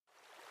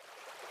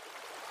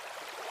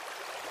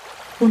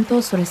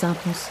Juntos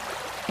rezamos.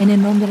 En el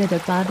nombre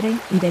del Padre,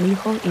 y del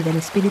Hijo, y del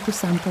Espíritu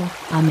Santo.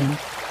 Amén.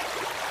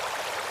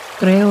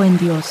 Creo en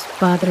Dios,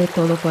 Padre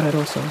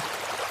Todopoderoso,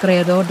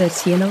 Creador del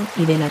cielo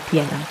y de la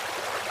tierra.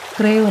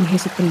 Creo en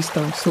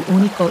Jesucristo, su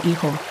único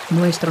Hijo,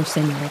 nuestro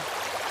Señor,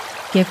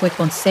 que fue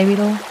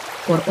concebido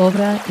por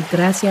obra y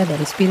gracia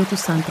del Espíritu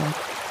Santo.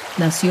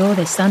 Nació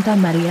de Santa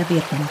María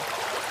Virgen.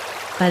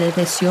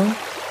 Padeció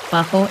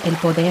bajo el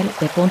poder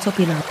de Poncio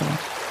Pilato.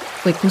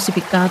 Fue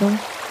crucificado,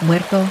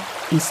 muerto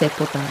y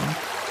sepultado.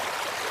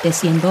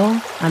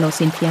 Descendió a los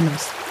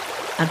infiernos.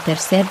 Al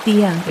tercer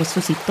día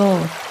resucitó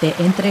de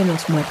entre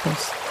los muertos.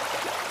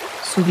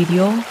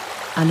 Subió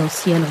a los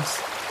cielos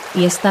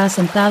y está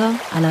sentado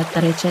a la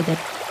derecha de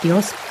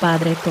Dios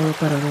Padre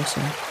Todopoderoso.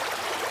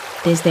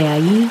 Desde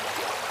allí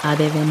ha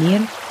de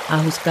venir a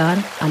juzgar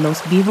a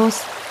los vivos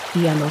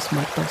y a los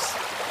muertos.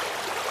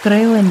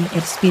 Creo en el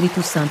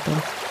Espíritu Santo,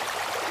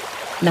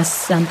 la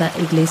Santa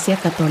Iglesia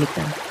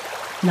Católica,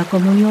 la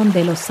comunión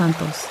de los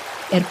santos,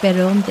 el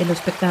perdón de los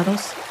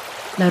pecados,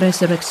 la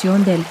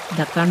resurrección de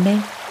la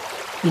carne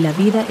y la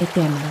vida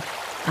eterna.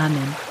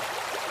 Amén.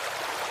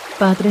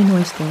 Padre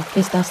nuestro que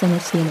estás en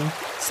el cielo,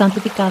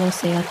 santificado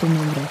sea tu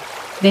nombre.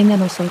 Venga a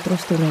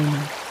nosotros tu reino.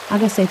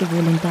 Hágase tu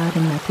voluntad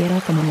en la tierra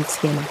como en el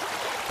cielo.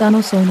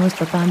 Danos hoy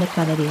nuestro pan de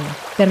cada día.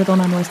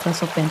 Perdona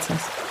nuestras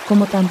ofensas,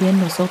 como también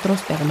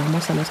nosotros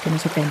perdonamos a los que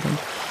nos ofenden.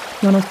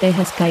 No nos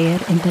dejes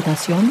caer en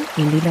tentación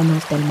y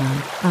líbranos del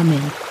mal.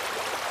 Amén.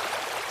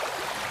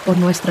 Por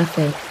nuestra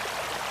fe.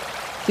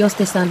 Dios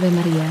te salve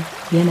María,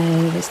 llena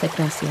eres de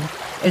gracia.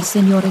 El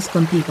Señor es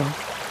contigo.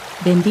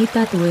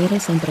 Bendita tú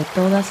eres entre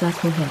todas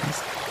las mujeres,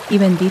 y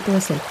bendito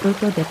es el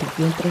fruto de tu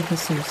vientre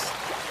Jesús.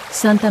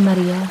 Santa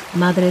María,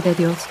 Madre de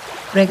Dios,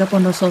 ruega por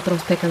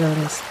nosotros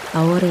pecadores,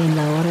 ahora y en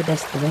la hora de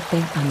nuestra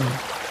muerte. Amén.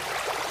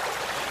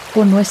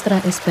 Por nuestra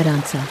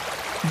esperanza.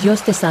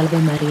 Dios te salve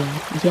María,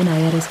 llena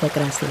eres de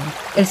gracia.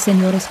 El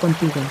Señor es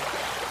contigo.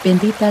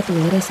 Bendita tú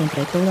eres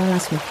entre todas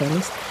las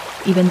mujeres,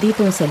 y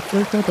bendito es el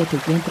fruto de tu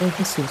vientre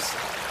Jesús.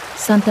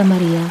 Santa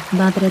María,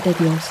 Madre de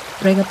Dios,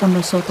 ruega por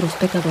nosotros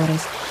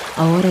pecadores,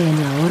 ahora y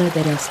en la hora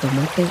de nuestra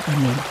muerte.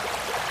 Amén.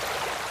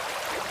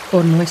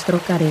 Por nuestra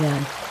caridad.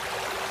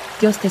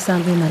 Dios te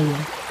salve María,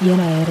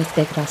 llena eres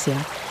de gracia.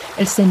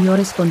 El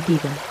Señor es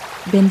contigo.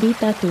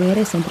 Bendita tú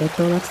eres entre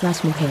todas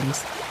las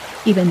mujeres,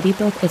 y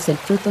bendito es el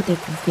fruto de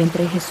tu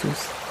vientre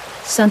Jesús.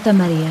 Santa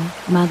María,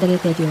 Madre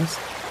de Dios,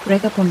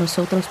 ruega por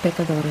nosotros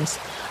pecadores,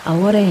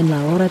 ahora y en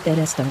la hora de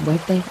nuestra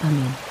muerte.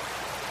 Amén.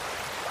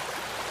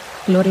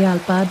 Gloria al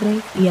Padre,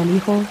 y al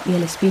Hijo, y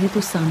al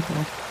Espíritu Santo,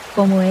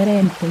 como era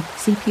en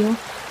principio,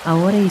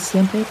 ahora y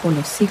siempre, por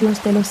los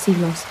siglos de los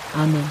siglos.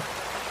 Amén.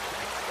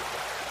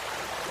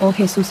 Oh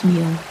Jesús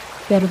mío,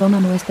 perdona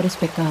nuestros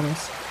pecados,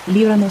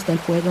 líbranos del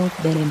fuego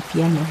del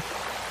infierno,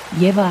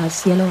 lleva al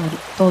cielo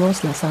a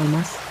todas las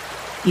almas,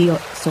 y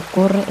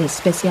socorre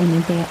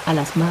especialmente a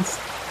las más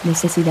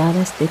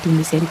necesidades de tu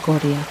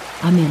misericordia.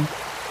 Amén.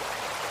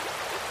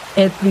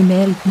 El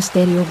primer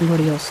misterio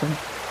glorioso,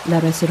 la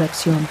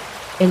resurrección.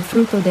 El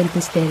fruto del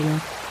misterio,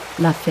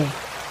 la fe.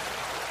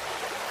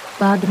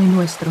 Padre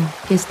nuestro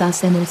que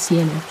estás en el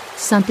cielo,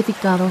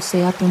 santificado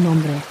sea tu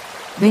nombre.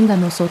 Venga a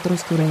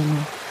nosotros tu reino.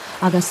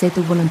 Hágase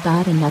tu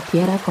voluntad en la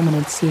tierra como en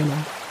el cielo.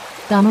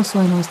 Danos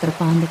hoy nuestro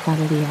pan de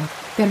cada día.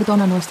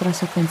 Perdona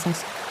nuestras ofensas,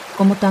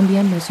 como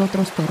también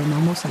nosotros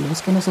perdonamos a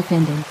los que nos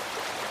ofenden.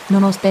 No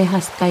nos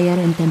dejas caer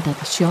en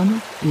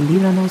tentación y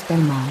líbranos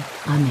del mal.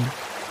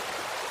 Amén.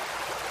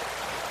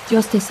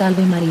 Dios te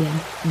salve María,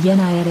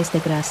 llena eres de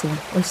gracia,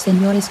 el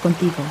Señor es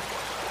contigo.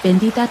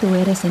 Bendita tú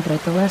eres entre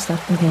todas las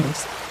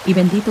mujeres, y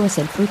bendito es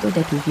el fruto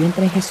de tu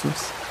vientre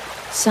Jesús.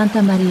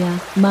 Santa María,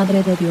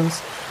 Madre de Dios,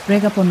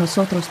 ruega por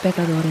nosotros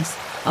pecadores,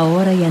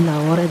 ahora y en la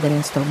hora de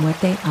nuestra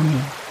muerte.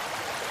 Amén.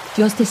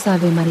 Dios te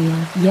salve María,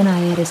 llena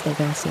eres de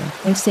gracia,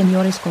 el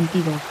Señor es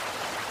contigo.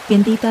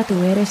 Bendita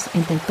tú eres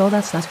entre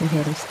todas las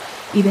mujeres,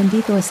 y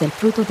bendito es el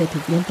fruto de tu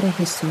vientre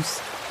Jesús.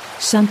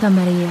 Santa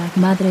María,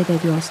 Madre de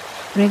Dios,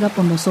 ruega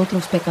por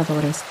nosotros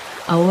pecadores,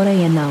 ahora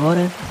y en la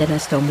hora de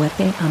nuestra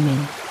muerte.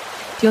 Amén.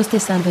 Dios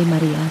te salve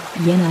María,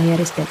 llena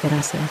eres de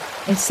gracia,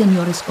 el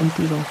Señor es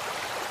contigo.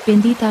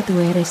 Bendita tú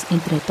eres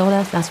entre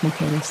todas las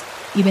mujeres,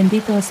 y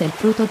bendito es el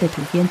fruto de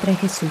tu vientre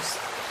Jesús.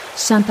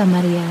 Santa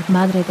María,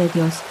 Madre de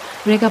Dios,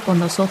 ruega por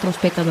nosotros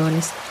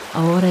pecadores,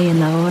 ahora y en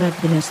la hora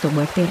de nuestra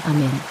muerte.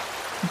 Amén.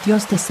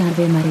 Dios te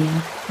salve María,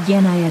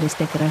 llena eres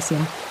de gracia,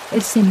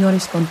 el Señor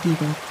es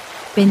contigo.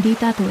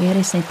 Bendita tú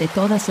eres entre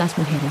todas las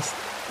mujeres,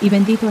 y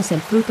bendito es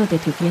el fruto de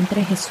tu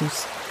vientre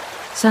Jesús.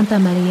 Santa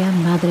María,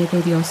 Madre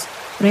de Dios,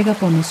 ruega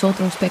por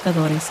nosotros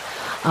pecadores,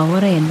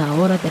 ahora y en la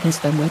hora de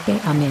nuestra muerte.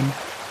 Amén.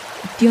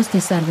 Dios te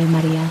salve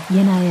María,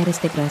 llena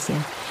eres de gracia,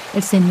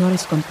 el Señor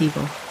es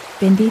contigo.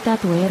 Bendita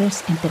tú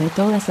eres entre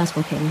todas las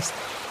mujeres,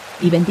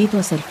 y bendito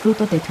es el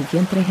fruto de tu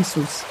vientre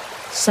Jesús.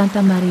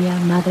 Santa María,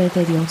 Madre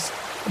de Dios,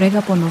 ruega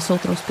por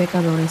nosotros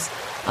pecadores,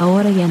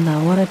 ahora y en la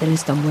hora de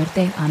nuestra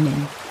muerte.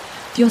 Amén.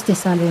 Dios te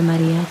salve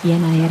María,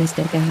 llena eres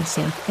de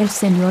gracia, el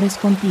Señor es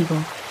contigo.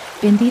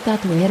 bendita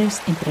tú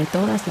eres entre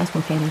todas las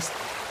mujeres,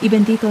 y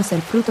bendito es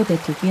el fruto de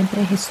tu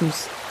vientre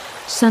Jesús.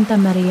 Santa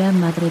María,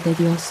 Madre de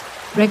Dios,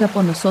 ruega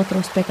por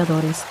nosotros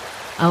pecadores,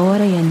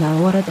 ahora y en la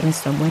hora de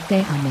nuestra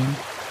muerte. Amén.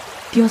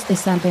 Dios te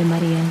salve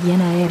María,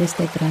 llena eres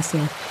de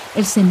gracia,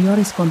 el Señor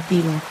es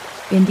contigo.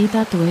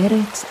 Bendita tú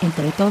eres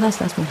entre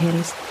todas las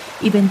mujeres,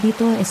 y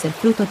bendito es el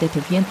fruto de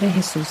tu vientre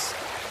Jesús.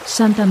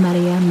 Santa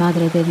María,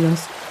 Madre de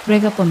Dios,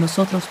 ruega por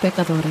nosotros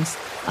pecadores,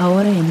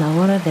 ahora y en la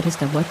hora de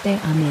nuestra muerte.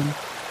 Amén.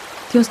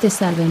 Dios te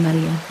salve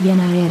María,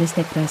 llena eres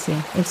de gracia,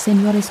 el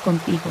Señor es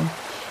contigo.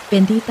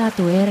 Bendita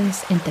tú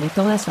eres entre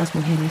todas las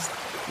mujeres,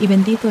 y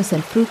bendito es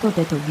el fruto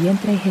de tu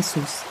vientre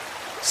Jesús.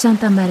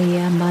 Santa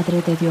María,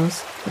 Madre de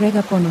Dios,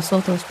 ruega por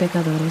nosotros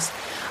pecadores,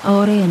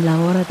 ahora y en la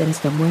hora de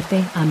nuestra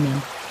muerte.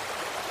 Amén.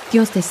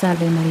 Dios te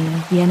salve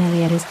María, llena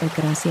eres de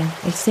gracia,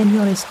 el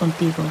Señor es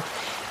contigo.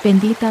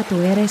 Bendita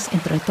tú eres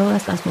entre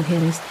todas las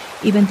mujeres,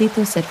 y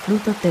bendito es el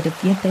fruto de tu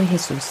vientre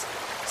Jesús.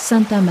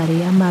 Santa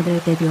María,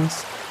 Madre de Dios,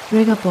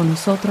 ruega por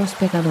nosotros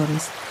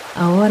pecadores,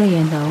 ahora y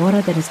en la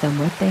hora de nuestra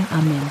muerte.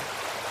 Amén.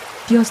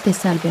 Dios te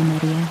salve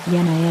María,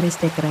 llena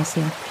eres de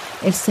gracia,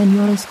 el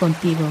Señor es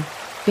contigo.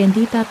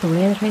 Bendita tú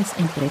eres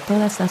entre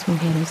todas las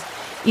mujeres,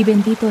 y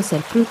bendito es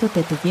el fruto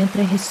de tu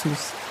vientre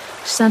Jesús.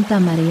 Santa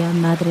María,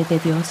 Madre de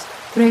Dios,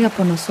 ruega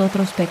por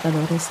nosotros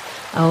pecadores,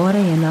 ahora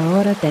y en la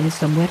hora de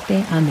nuestra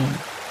muerte. Amén.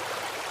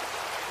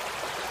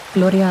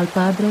 Gloria al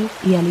Padre,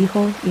 y al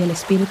Hijo, y al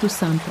Espíritu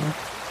Santo,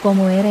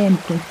 como era en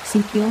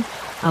principio,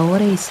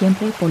 ahora y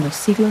siempre, por los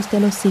siglos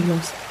de los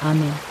siglos.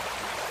 Amén.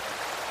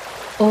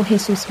 Oh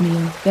Jesús mío,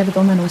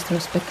 perdona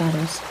nuestros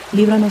pecados,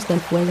 líbranos del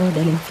fuego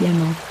del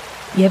infierno,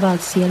 lleva al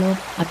cielo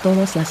a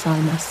todas las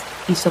almas,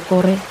 y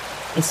socorre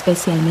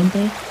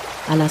especialmente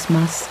a las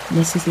más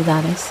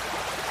necesidades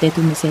de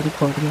tu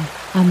misericordia.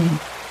 Amén.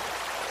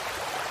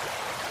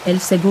 El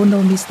segundo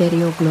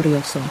misterio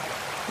glorioso,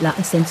 la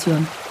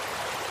ascensión.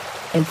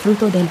 El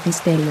fruto del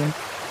misterio,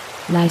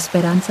 la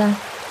esperanza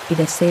y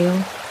deseo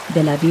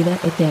de la vida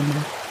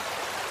eterna.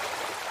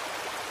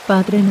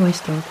 Padre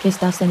nuestro que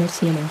estás en el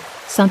cielo,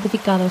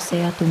 santificado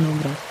sea tu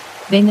nombre.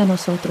 Venga a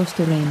nosotros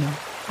tu reino.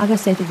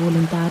 Hágase tu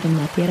voluntad en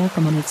la tierra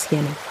como en el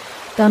cielo.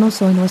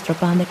 Danos hoy nuestro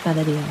pan de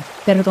cada día.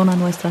 Perdona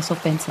nuestras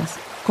ofensas,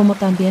 como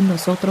también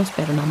nosotros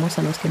perdonamos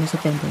a los que nos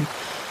ofenden.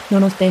 No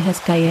nos dejes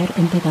caer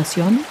en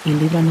tentación y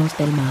líbranos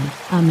del mal.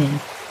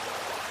 Amén.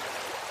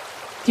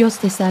 Dios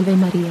te salve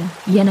María,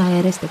 llena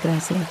eres de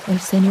gracia, el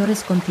Señor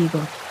es contigo.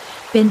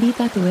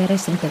 Bendita tú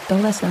eres entre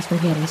todas las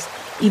mujeres,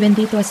 y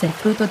bendito es el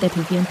fruto de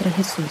tu vientre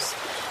Jesús.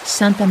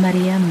 Santa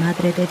María,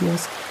 Madre de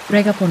Dios,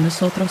 ruega por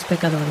nosotros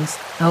pecadores,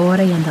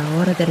 ahora y en la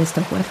hora de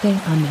nuestra muerte.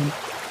 Amén.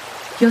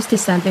 Dios te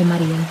salve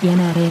María,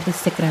 llena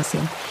eres de gracia,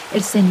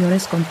 el Señor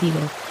es contigo.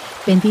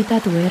 Bendita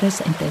tú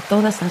eres entre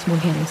todas las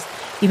mujeres,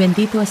 y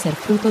bendito es el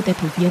fruto de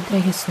tu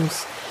vientre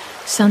Jesús.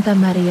 Santa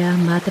María,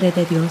 Madre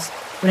de Dios,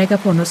 ruega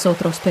por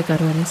nosotros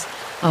pecadores,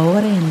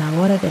 ahora y en la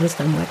hora de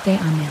nuestra muerte.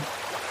 Amén.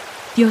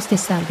 Dios te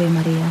salve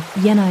María,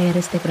 llena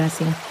eres de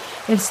gracia,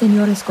 el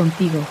Señor es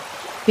contigo.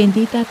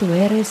 Bendita tú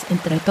eres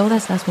entre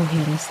todas las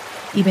mujeres,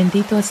 y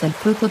bendito es el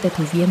fruto de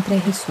tu vientre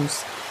Jesús.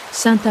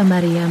 Santa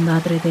María,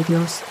 Madre de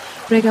Dios,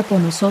 ruega por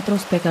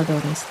nosotros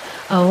pecadores,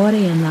 ahora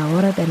y en la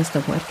hora de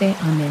nuestra muerte.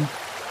 Amén.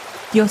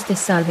 Dios te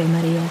salve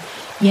María,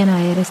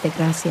 llena eres de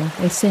gracia,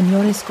 el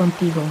Señor es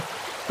contigo.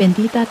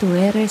 Bendita tú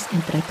eres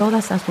entre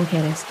todas las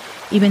mujeres,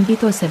 y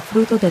bendito es el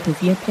fruto de tu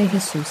vientre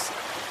Jesús.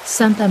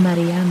 Santa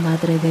María,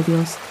 Madre de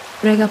Dios,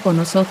 ruega por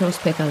nosotros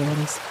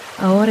pecadores,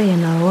 ahora y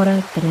en la hora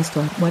de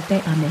nuestra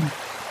muerte. Amén.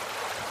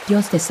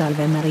 Dios te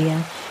salve María,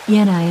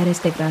 llena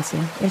eres de gracia,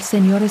 el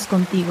Señor es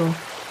contigo.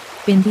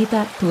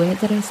 Bendita tú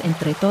eres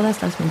entre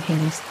todas las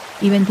mujeres,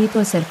 y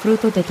bendito es el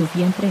fruto de tu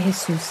vientre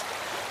Jesús.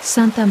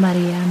 Santa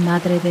María,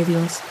 Madre de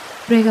Dios,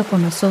 ruega por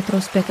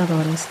nosotros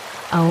pecadores,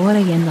 ahora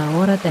y en la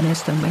hora de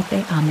nuestra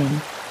muerte.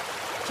 Amén.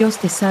 Dios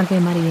te salve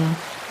María,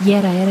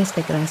 llena eres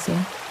de gracia,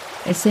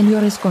 el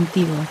Señor es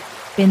contigo.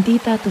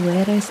 Bendita tú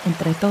eres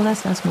entre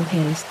todas las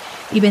mujeres,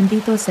 y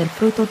bendito es el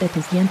fruto de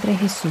tu vientre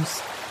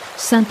Jesús.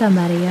 Santa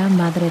María,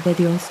 Madre de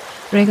Dios,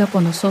 ruega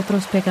por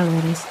nosotros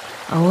pecadores,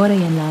 ahora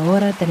y en la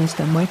hora de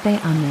nuestra muerte.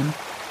 Amén.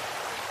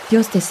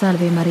 Dios te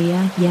salve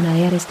María, llena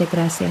eres de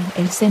gracia,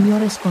 el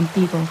Señor es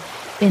contigo.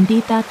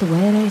 Bendita tú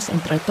eres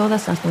entre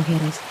todas las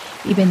mujeres,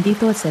 y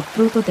bendito es el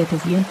fruto de tu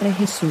vientre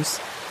Jesús.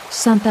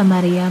 Santa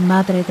María,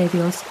 Madre de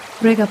Dios,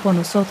 ruega por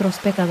nosotros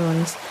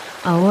pecadores,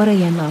 ahora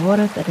y en la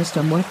hora de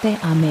nuestra muerte.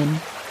 Amén.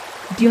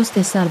 Dios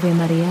te salve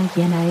María,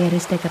 llena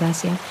eres de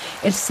gracia,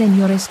 el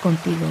Señor es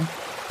contigo.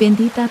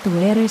 Bendita tú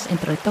eres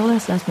entre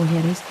todas las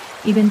mujeres,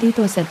 y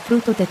bendito es el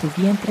fruto de tu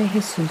vientre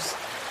Jesús.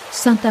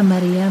 Santa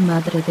María,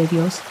 Madre de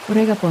Dios,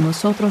 ruega por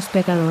nosotros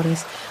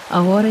pecadores,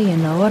 ahora y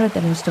en la hora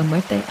de nuestra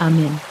muerte.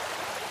 Amén.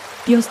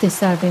 Dios te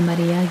salve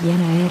María,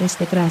 llena eres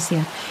de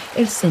gracia,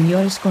 el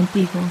Señor es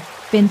contigo.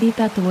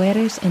 Bendita tú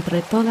eres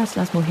entre todas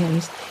las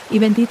mujeres, y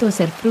bendito es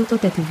el fruto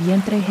de tu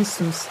vientre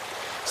Jesús.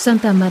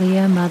 Santa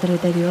María, Madre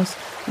de Dios,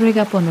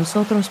 ruega por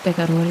nosotros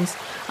pecadores,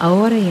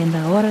 ahora y en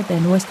la hora de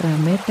nuestra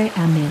muerte.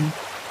 Amén.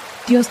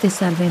 Dios te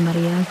salve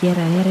María,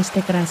 llena eres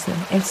de gracia,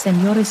 el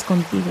Señor es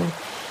contigo.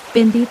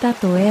 Bendita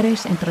tú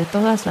eres entre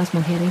todas las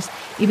mujeres,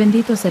 y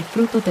bendito es el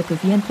fruto de tu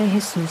vientre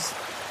Jesús.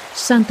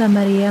 Santa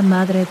María,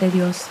 Madre de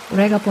Dios,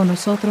 ruega por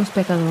nosotros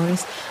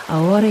pecadores,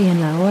 ahora y en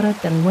la hora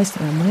de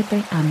nuestra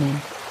muerte.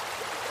 Amén.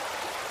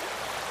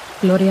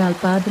 Gloria al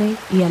Padre,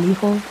 y al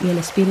Hijo, y al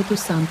Espíritu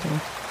Santo,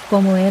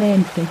 como era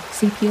en el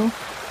principio,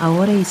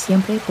 ahora y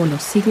siempre, por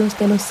los siglos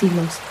de los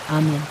siglos.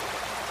 Amén.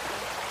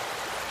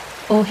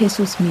 Oh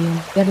Jesús mío,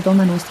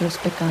 perdona nuestros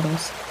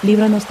pecados,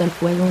 líbranos del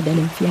fuego del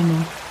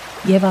infierno,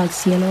 lleva al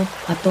cielo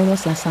a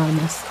todas las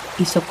almas,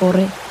 y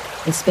socorre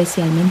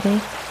especialmente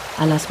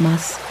a las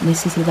más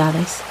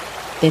necesidades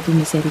de tu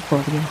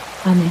misericordia.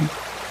 Amén.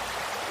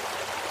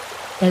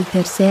 El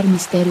tercer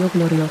misterio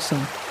glorioso,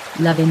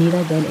 la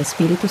venida del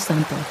Espíritu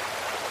Santo.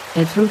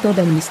 El fruto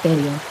del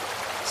misterio,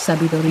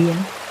 sabiduría,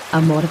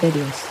 amor de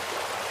Dios.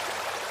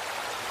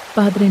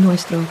 Padre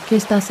nuestro que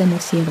estás en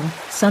el cielo,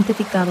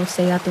 santificado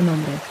sea tu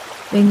nombre.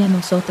 Venga a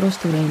nosotros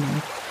tu reino.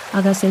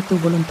 Hágase tu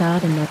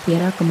voluntad en la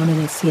tierra como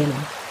en el cielo.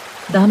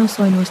 Danos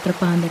hoy nuestro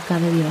pan de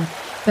cada día.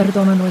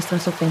 Perdona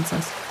nuestras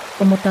ofensas,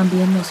 como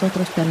también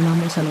nosotros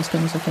perdonamos a los que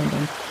nos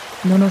ofenden.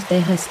 No nos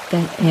dejes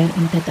caer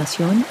en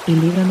tentación y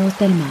líbranos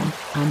del mal.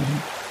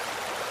 Amén.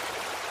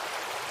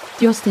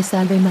 Dios te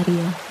salve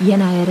María,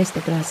 llena eres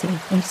de gracia,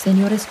 el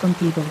Señor es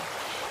contigo.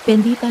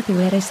 Bendita tú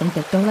eres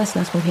entre todas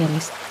las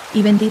mujeres,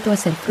 y bendito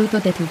es el fruto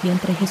de tu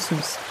vientre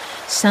Jesús.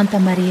 Santa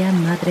María,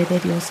 Madre de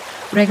Dios,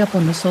 ruega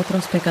por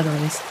nosotros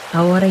pecadores,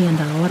 ahora y en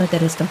la hora de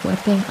nuestra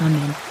muerte.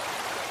 Amén.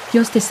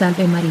 Dios te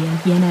salve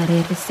María, llena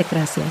eres de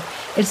gracia,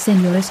 el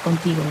Señor es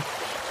contigo.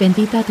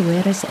 Bendita tú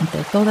eres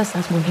entre todas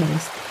las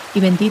mujeres,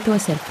 y bendito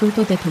es el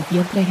fruto de tu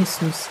vientre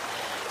Jesús.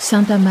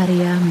 Santa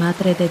María,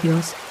 Madre de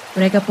Dios,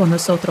 ruega por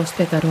nosotros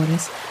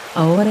pecadores,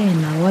 ahora y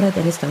en la hora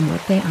de nuestra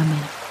muerte.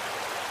 Amén.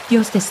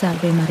 Dios te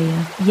salve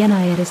María,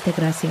 llena eres de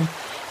gracia,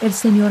 el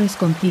Señor es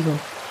contigo.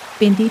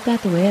 Bendita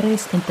tú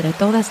eres entre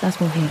todas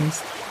las mujeres,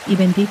 y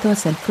bendito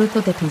es el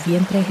fruto de tu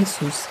vientre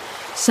Jesús.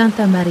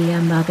 Santa María,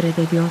 Madre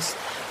de Dios,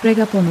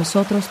 ruega por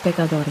nosotros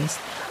pecadores,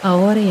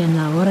 ahora y en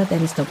la hora de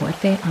nuestra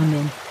muerte.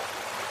 Amén.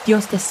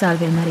 Dios te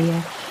salve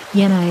María,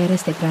 llena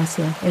eres de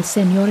gracia, el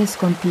Señor es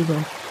contigo.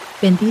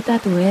 Bendita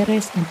tú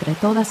eres entre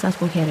todas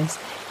las mujeres,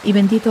 y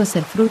bendito es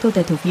el fruto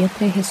de tu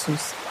vientre Jesús.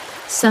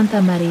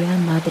 Santa María,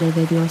 Madre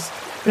de Dios,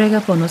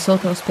 ruega por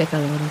nosotros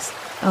pecadores,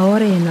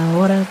 ahora y en la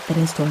hora de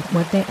nuestra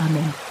muerte.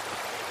 Amén.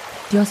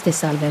 Dios te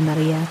salve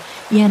María,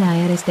 llena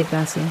eres de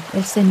gracia,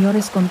 el Señor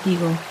es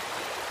contigo.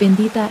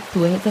 Bendita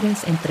tú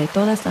eres entre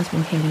todas las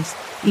mujeres,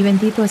 y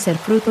bendito es el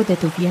fruto de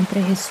tu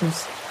vientre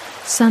Jesús.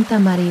 Santa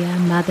María,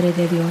 Madre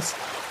de Dios,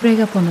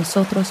 ruega por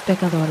nosotros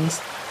pecadores,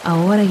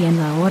 ahora y en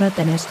la hora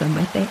de nuestra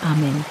muerte.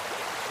 Amén.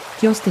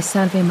 Dios te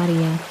salve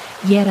María,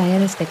 llena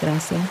eres de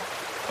gracia,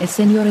 el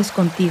Señor es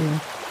contigo.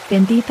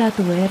 Bendita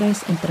tú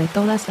eres entre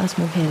todas las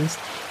mujeres,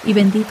 y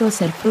bendito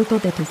es el fruto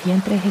de tu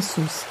vientre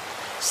Jesús.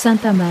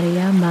 Santa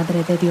María,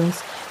 Madre de Dios,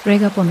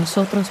 ruega por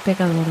nosotros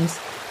pecadores,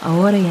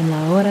 ahora y en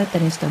la hora de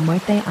nuestra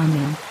muerte.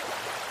 Amén.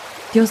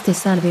 Dios te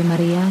salve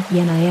María,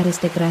 llena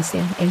eres de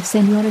gracia, el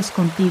Señor es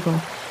contigo.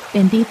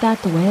 Bendita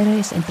tú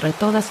eres entre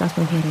todas las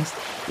mujeres,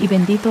 y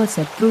bendito es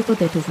el fruto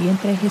de tu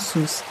vientre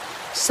Jesús.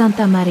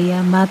 Santa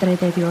María, Madre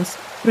de Dios,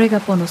 ruega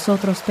por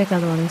nosotros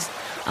pecadores,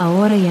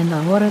 ahora y en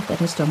la hora de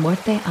nuestra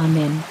muerte.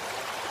 Amén.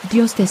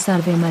 Dios te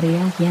salve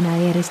María, llena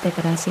eres de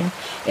gracia,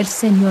 el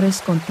Señor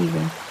es contigo.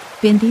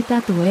 Bendita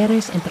tú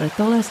eres entre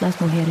todas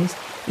las mujeres,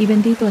 y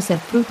bendito es el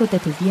fruto de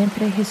tu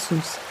vientre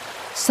Jesús.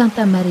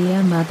 Santa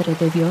María, Madre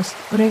de Dios,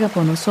 ruega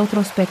por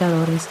nosotros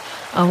pecadores,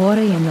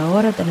 ahora y en la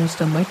hora de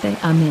nuestra muerte.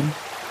 Amén.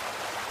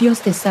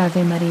 Dios te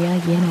salve María,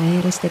 llena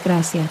eres de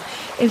gracia,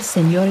 el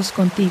Señor es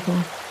contigo.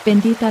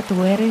 Bendita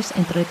tú eres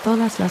entre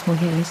todas las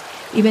mujeres,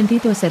 y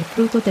bendito es el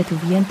fruto de tu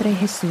vientre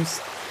Jesús.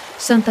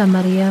 Santa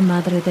María,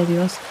 Madre de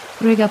Dios,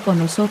 ruega por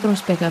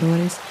nosotros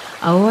pecadores,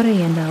 ahora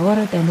y en la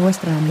hora de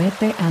nuestra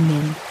muerte.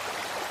 Amén.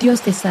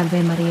 Dios te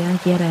salve María,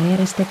 llena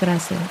eres de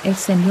gracia, el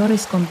Señor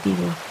es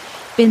contigo.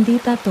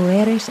 Bendita tú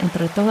eres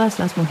entre todas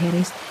las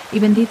mujeres, y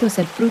bendito es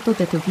el fruto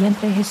de tu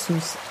vientre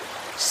Jesús.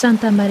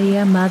 Santa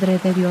María, Madre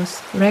de Dios,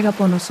 ruega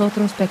por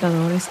nosotros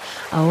pecadores,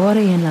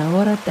 ahora y en la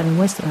hora de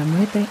nuestra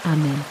muerte.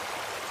 Amén.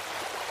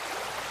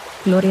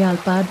 Gloria al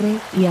Padre,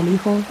 y al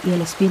Hijo, y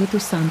al Espíritu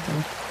Santo,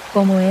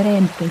 como era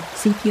en el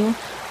principio,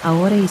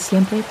 ahora y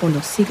siempre, por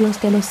los siglos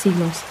de los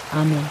siglos.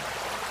 Amén.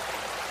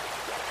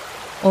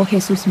 Oh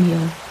Jesús mío,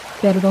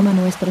 perdona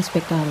nuestros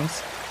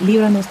pecados,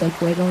 líbranos del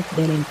fuego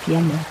del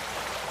infierno,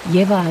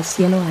 lleva al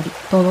cielo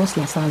a todas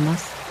las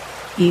almas,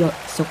 y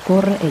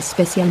socorre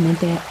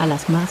especialmente a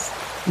las más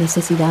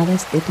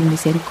necesidades de tu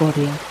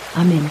misericordia.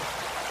 Amén.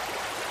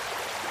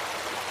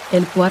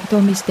 El cuarto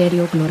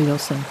misterio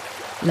glorioso,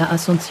 la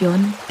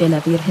Asunción de la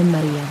Virgen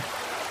María.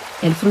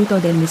 El fruto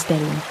del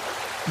misterio,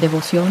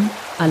 devoción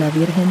a la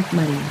Virgen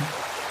María.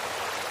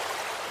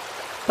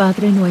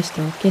 Padre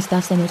nuestro que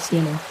estás en el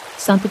cielo,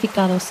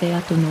 santificado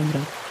sea tu nombre.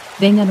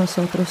 Venga a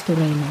nosotros tu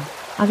reino.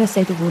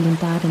 Hágase tu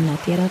voluntad en la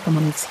tierra como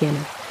en el cielo.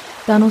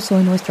 Danos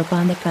hoy nuestro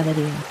pan de cada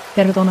día.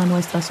 Perdona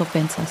nuestras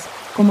ofensas,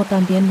 como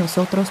también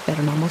nosotros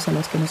perdonamos a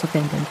los que nos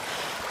ofenden.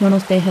 No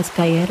nos dejes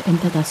caer en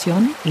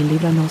tentación y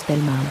líbranos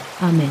del mal.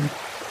 Amén.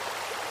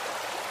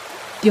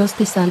 Dios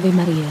te salve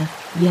María,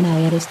 llena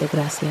eres de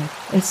gracia.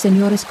 El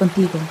Señor es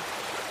contigo.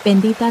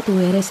 Bendita tú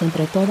eres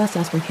entre todas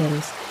las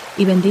mujeres,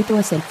 y bendito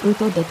es el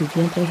fruto de tu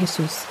vientre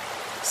Jesús.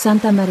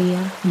 Santa María,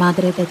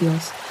 Madre de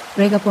Dios,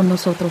 ruega por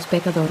nosotros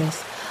pecadores,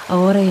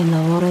 ahora y en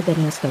la hora de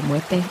nuestra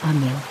muerte.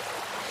 Amén.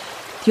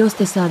 Dios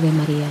te salve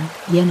María,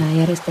 llena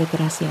eres de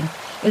gracia.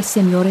 El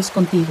Señor es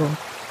contigo.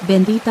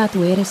 Bendita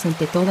tú eres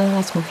entre todas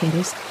las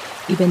mujeres,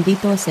 y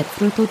bendito es el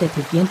fruto de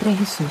tu vientre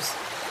Jesús.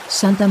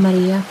 Santa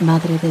María,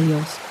 Madre de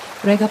Dios,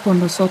 ruega por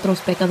nosotros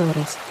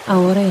pecadores,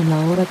 ahora y en la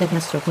hora de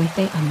nuestra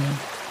muerte. Amén.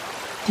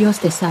 Dios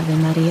te salve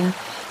María,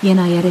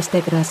 llena eres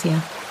de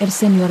gracia. El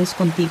Señor es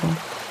contigo.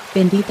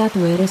 Bendita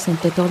tú eres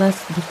entre todas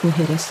las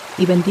mujeres,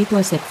 y bendito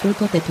es el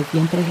fruto de tu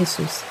vientre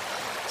Jesús.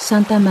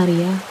 Santa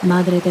María,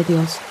 Madre de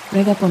Dios,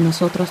 ruega por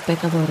nosotros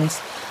pecadores,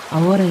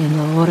 ahora y en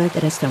la hora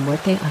de nuestra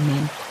muerte.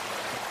 Amén.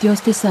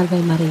 Dios te salve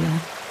María,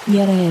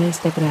 llena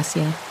eres de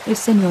gracia, el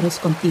Señor es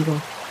contigo.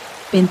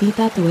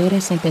 Bendita tú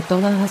eres entre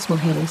todas las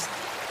mujeres,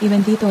 y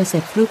bendito es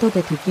el fruto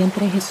de tu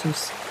vientre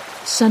Jesús.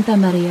 Santa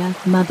María,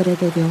 Madre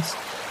de Dios,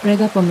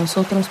 ruega por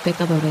nosotros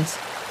pecadores,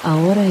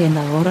 ahora y en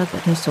la hora de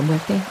nuestra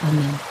muerte.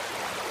 Amén.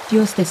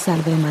 Dios te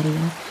salve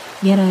María,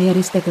 llena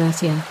eres de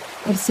gracia,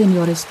 el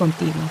Señor es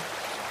contigo.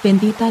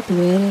 Bendita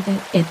tú eres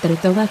entre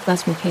todas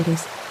las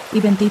mujeres, y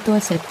bendito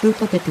es el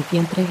fruto de tu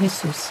vientre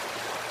Jesús.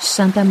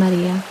 Santa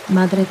María,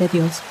 Madre de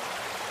Dios,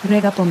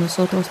 ruega por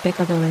nosotros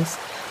pecadores,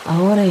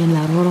 ahora y en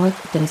la hora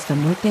de nuestra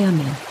muerte.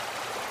 Amén.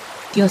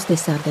 Dios te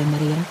salve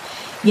María,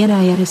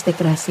 llena eres de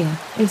gracia,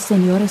 el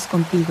Señor es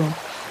contigo.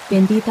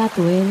 Bendita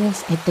tú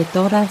eres entre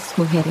todas las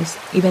mujeres,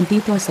 y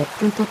bendito es el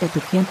fruto de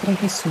tu vientre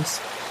Jesús.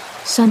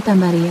 Santa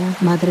María,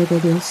 Madre de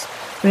Dios,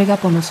 ruega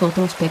por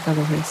nosotros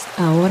pecadores,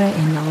 ahora y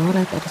en la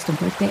hora de nuestra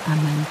muerte.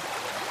 Amén.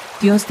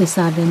 Dios te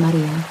salve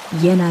María,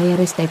 llena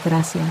eres de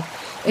gracia,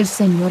 el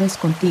Señor es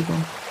contigo.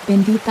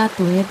 Bendita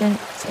tú eres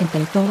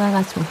entre todas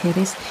las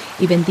mujeres,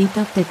 y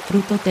bendito es el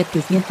fruto de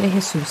tu vientre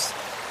Jesús.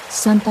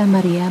 Santa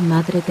María,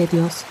 Madre de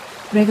Dios,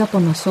 ruega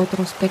por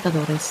nosotros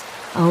pecadores,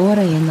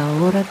 ahora y en la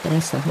hora de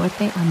nuestra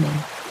muerte. Amén.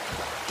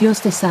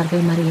 Dios te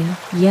salve María,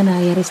 llena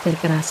eres de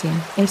gracia,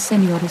 el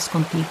Señor es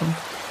contigo.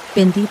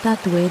 Bendita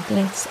tú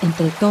eres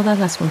entre todas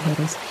las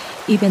mujeres,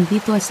 y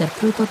bendito es el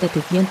fruto de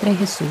tu vientre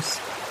Jesús.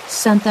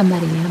 Santa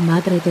María,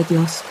 Madre de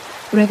Dios,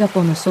 ruega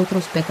por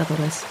nosotros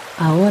pecadores,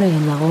 ahora y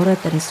en la hora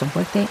de nuestra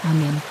muerte.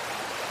 Amén.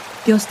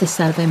 Dios te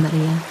salve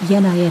María,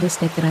 llena eres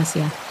de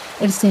gracia,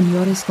 el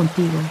Señor es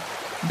contigo.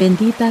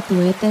 Bendita tú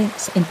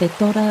eres entre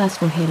todas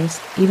las mujeres,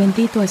 y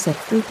bendito es el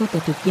fruto de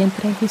tu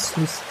vientre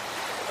Jesús.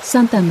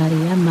 Santa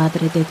María,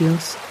 Madre de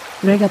Dios,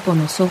 ruega por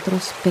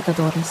nosotros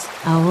pecadores,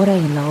 ahora y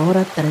en la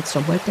hora de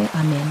nuestra muerte.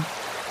 Amén.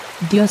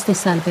 Dios te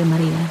salve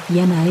María,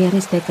 llena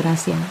eres de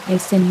gracia, el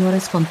Señor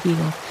es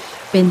contigo.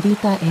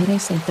 Bendita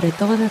eres entre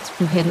todas las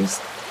mujeres,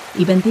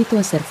 y bendito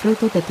es el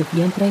fruto de tu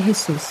vientre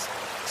Jesús.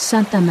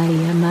 Santa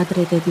María,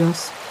 Madre de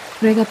Dios,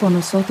 ruega por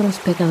nosotros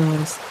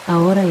pecadores,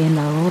 ahora y en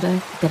la hora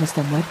de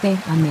nuestra muerte.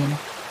 Amén.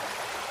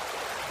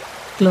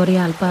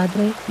 Gloria al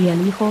Padre, y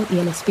al Hijo, y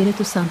al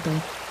Espíritu Santo,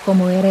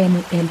 como era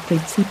en el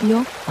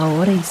principio,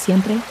 ahora y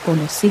siempre, por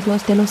los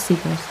siglos de los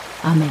siglos.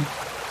 Amén.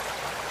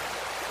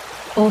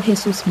 Oh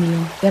Jesús mío,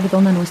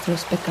 perdona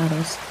nuestros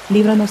pecados,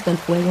 líbranos del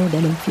fuego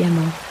del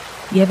infierno,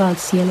 lleva al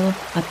cielo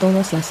a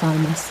todas las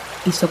almas,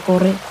 y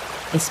socorre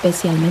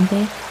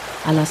especialmente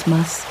a las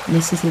más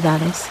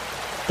necesidades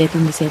de tu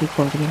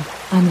misericordia.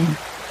 Amén.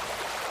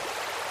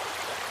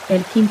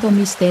 El quinto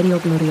misterio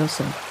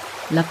glorioso,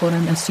 la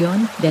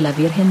coronación de la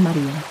Virgen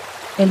María.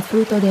 El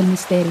fruto del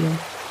misterio,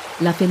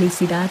 la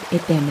felicidad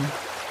eterna.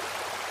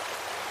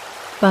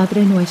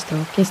 Padre nuestro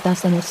que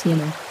estás en el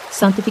cielo,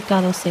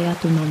 santificado sea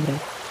tu nombre.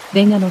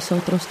 Venga a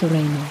nosotros tu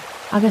reino.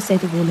 Hágase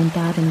tu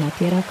voluntad en la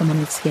tierra como en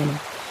el cielo.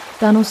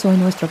 Danos hoy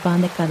nuestro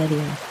pan de cada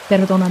día.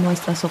 Perdona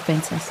nuestras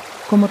ofensas,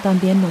 como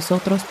también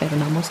nosotros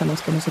perdonamos a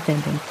los que nos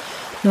ofenden.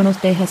 No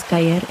nos dejes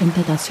caer en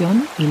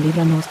tentación y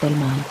líbranos del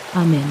mal.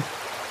 Amén.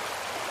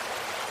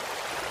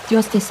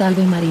 Dios te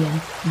salve María,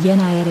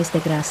 llena eres de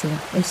gracia,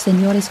 el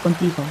Señor es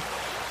contigo.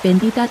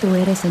 Bendita tú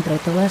eres entre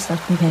todas las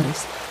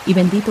mujeres, y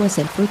bendito es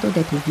el fruto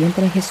de tu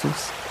vientre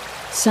Jesús.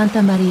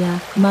 Santa María,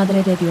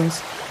 Madre de Dios,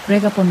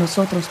 ruega por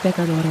nosotros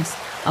pecadores,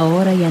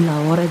 ahora y en la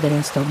hora de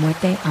nuestra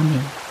muerte.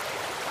 Amén.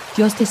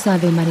 Dios te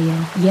salve María,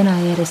 llena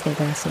eres de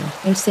gracia,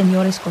 el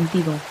Señor es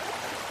contigo.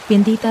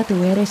 Bendita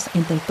tú eres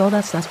entre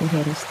todas las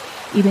mujeres,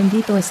 y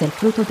bendito es el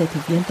fruto de tu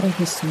vientre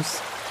Jesús.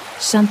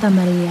 Santa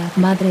María,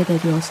 Madre de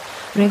Dios,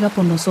 ruega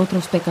por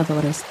nosotros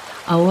pecadores,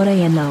 ahora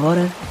y en la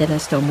hora de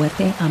nuestra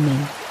muerte.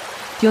 Amén.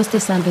 Dios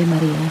te salve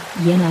María,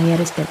 llena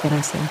eres de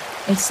gracia,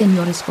 el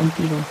Señor es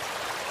contigo.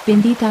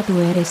 Bendita tú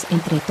eres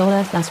entre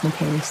todas las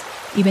mujeres,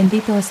 y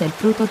bendito es el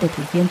fruto de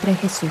tu vientre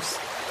Jesús.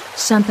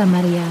 Santa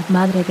María,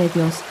 Madre de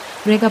Dios,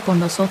 ruega por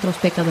nosotros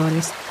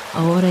pecadores,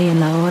 ahora y en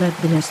la hora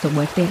de nuestra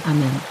muerte.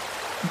 Amén.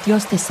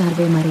 Dios te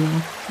salve María,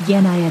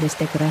 llena eres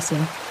de gracia,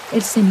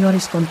 el Señor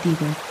es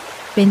contigo.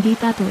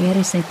 Bendita tú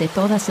eres entre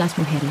todas las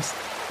mujeres,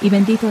 y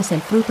bendito es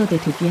el fruto de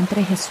tu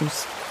vientre,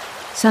 Jesús.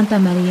 Santa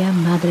María,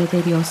 Madre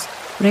de Dios,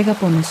 ruega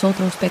por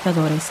nosotros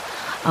pecadores,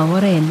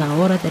 ahora y en la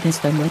hora de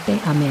nuestra muerte.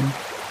 Amén.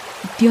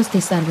 Dios te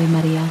salve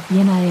María,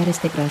 llena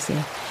eres de gracia,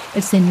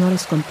 el Señor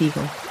es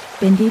contigo.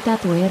 Bendita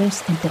tú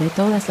eres entre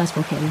todas las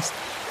mujeres,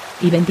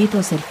 y bendito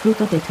es el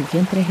fruto de tu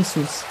vientre,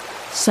 Jesús.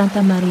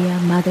 Santa María,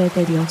 Madre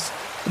de Dios,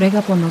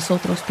 ruega por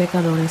nosotros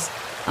pecadores,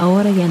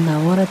 ahora y en la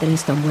hora de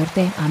nuestra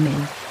muerte.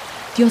 Amén.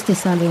 Dios te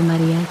salve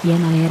María,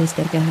 llena eres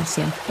de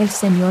gracia, el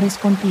Señor es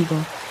contigo.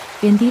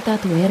 Bendita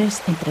tú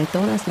eres entre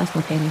todas las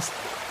mujeres,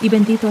 y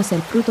bendito es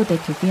el fruto de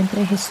tu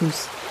vientre,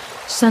 Jesús.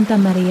 Santa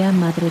María,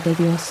 Madre de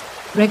Dios,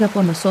 ruega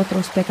por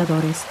nosotros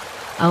pecadores,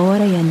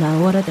 ahora y en la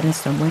hora de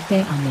nuestra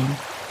muerte. Amén.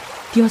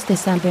 Dios te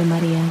salve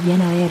María,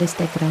 llena eres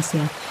de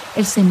gracia,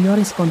 el Señor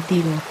es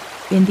contigo.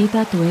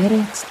 Bendita tú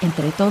eres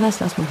entre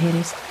todas las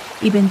mujeres,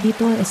 y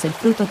bendito es el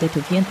fruto de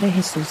tu vientre,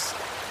 Jesús.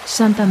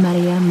 Santa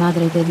María,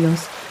 Madre de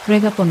Dios,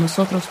 ruega por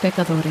nosotros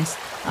pecadores,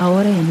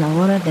 ahora y en la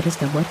hora de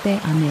nuestra muerte.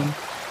 Amén.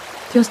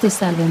 Dios te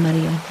salve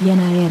María,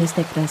 llena eres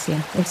de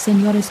gracia, el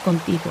Señor es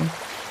contigo.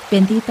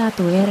 Bendita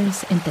tú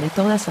eres entre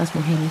todas las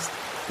mujeres,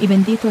 y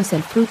bendito es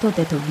el fruto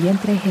de tu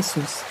vientre,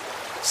 Jesús.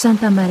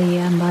 Santa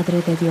María,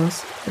 Madre de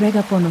Dios,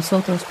 ruega por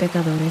nosotros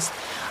pecadores,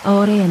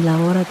 ahora y en la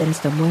hora de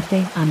nuestra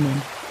muerte.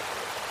 Amén.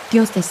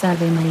 Dios te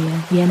salve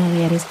María, llena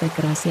eres de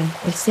gracia,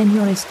 el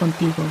Señor es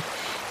contigo.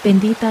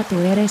 Bendita tú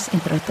eres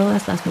entre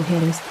todas las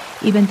mujeres,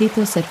 y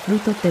bendito es el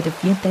fruto de tu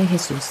vientre,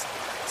 Jesús.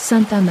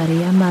 Santa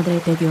María,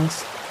 Madre de Dios,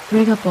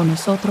 ruega por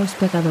nosotros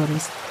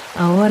pecadores,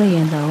 ahora y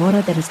en la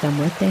hora de nuestra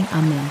muerte.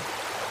 Amén.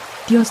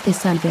 Dios te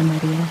salve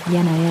María,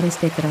 llena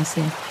eres de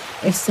gracia,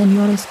 el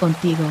Señor es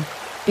contigo.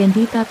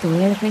 Bendita tú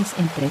eres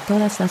entre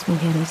todas las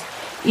mujeres,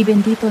 y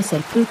bendito es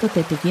el fruto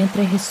de tu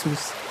vientre, Jesús.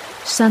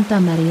 Santa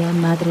María,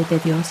 Madre de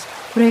Dios,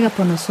 ruega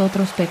por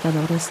nosotros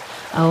pecadores,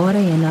 ahora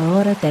y en la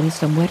hora de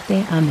nuestra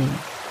muerte. Amén.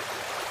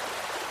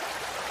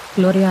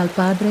 Gloria al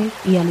Padre,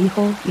 y al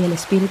Hijo, y al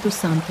Espíritu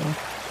Santo,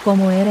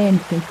 como era en el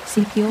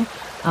principio,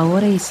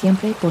 ahora y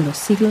siempre, por los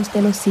siglos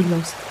de los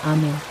siglos.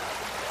 Amén.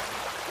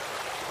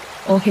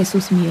 Oh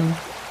Jesús mío,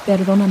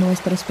 perdona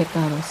nuestros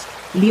pecados,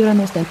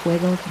 líbranos del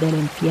fuego del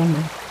infierno,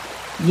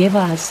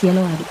 lleva al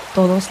cielo a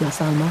todas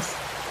las almas,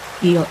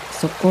 y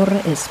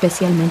socorre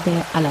especialmente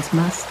a las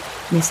más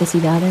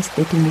necesidades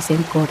de tu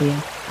misericordia.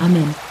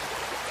 Amén.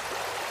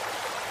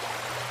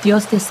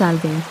 Dios te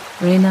salve,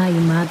 Reina y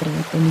Madre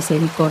de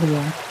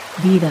misericordia,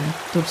 vida,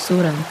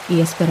 dulzura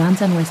y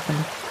esperanza nuestra.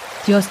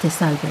 Dios te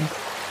salve.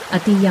 A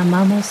ti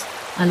llamamos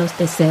a los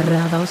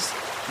desterrados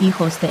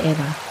hijos de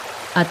Eva.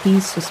 A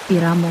ti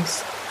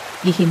suspiramos,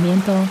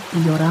 gimiendo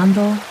y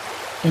llorando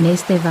en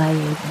este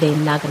valle de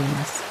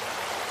lágrimas.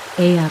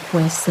 Ea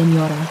pues,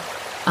 Señora,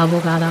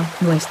 abogada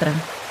nuestra,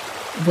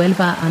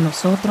 vuelva a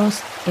nosotros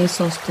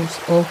esos tus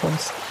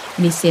ojos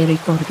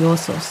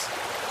misericordiosos,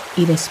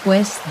 y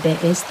después de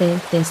este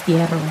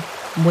destierro,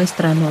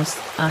 muéstranos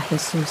a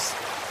Jesús,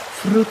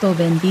 fruto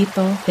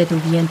bendito de tu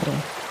vientre.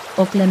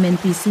 Oh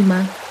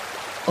clementísima,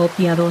 oh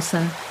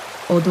piadosa,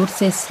 oh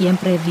dulce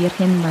siempre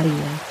Virgen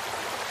María,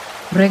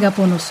 ruega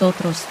por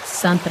nosotros,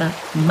 Santa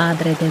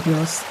Madre de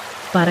Dios,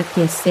 para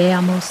que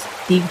seamos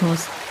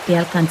dignos de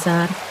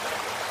alcanzar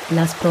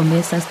las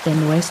promesas de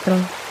nuestro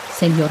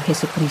Señor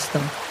Jesucristo.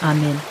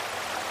 Amén.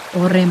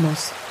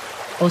 Oremos.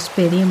 Os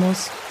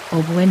pedimos,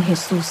 oh buen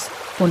Jesús,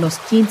 por los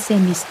 15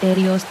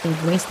 misterios de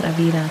vuestra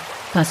vida,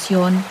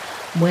 pasión,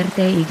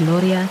 muerte y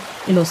gloria,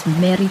 y los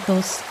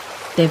méritos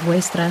de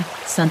vuestra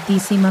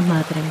Santísima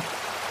Madre,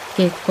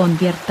 que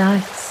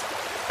conviertáis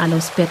a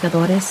los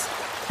pecadores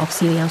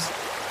auxilios,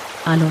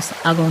 a los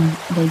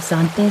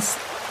agonizantes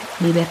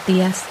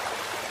libertías,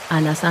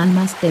 a las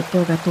almas de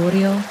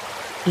purgatorio,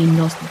 y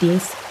nos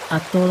deis a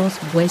todos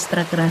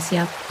vuestra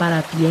gracia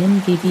para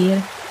bien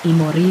vivir y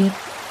morir,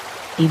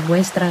 y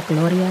vuestra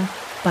gloria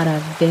para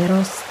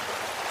veros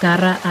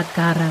cara a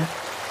cara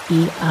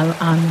y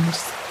años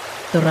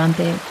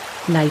durante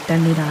la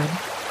eternidad.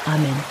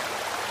 Amén.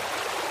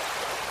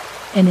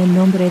 En el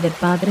nombre del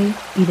Padre,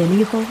 y del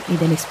Hijo, y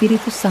del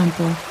Espíritu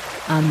Santo.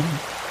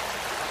 Amén.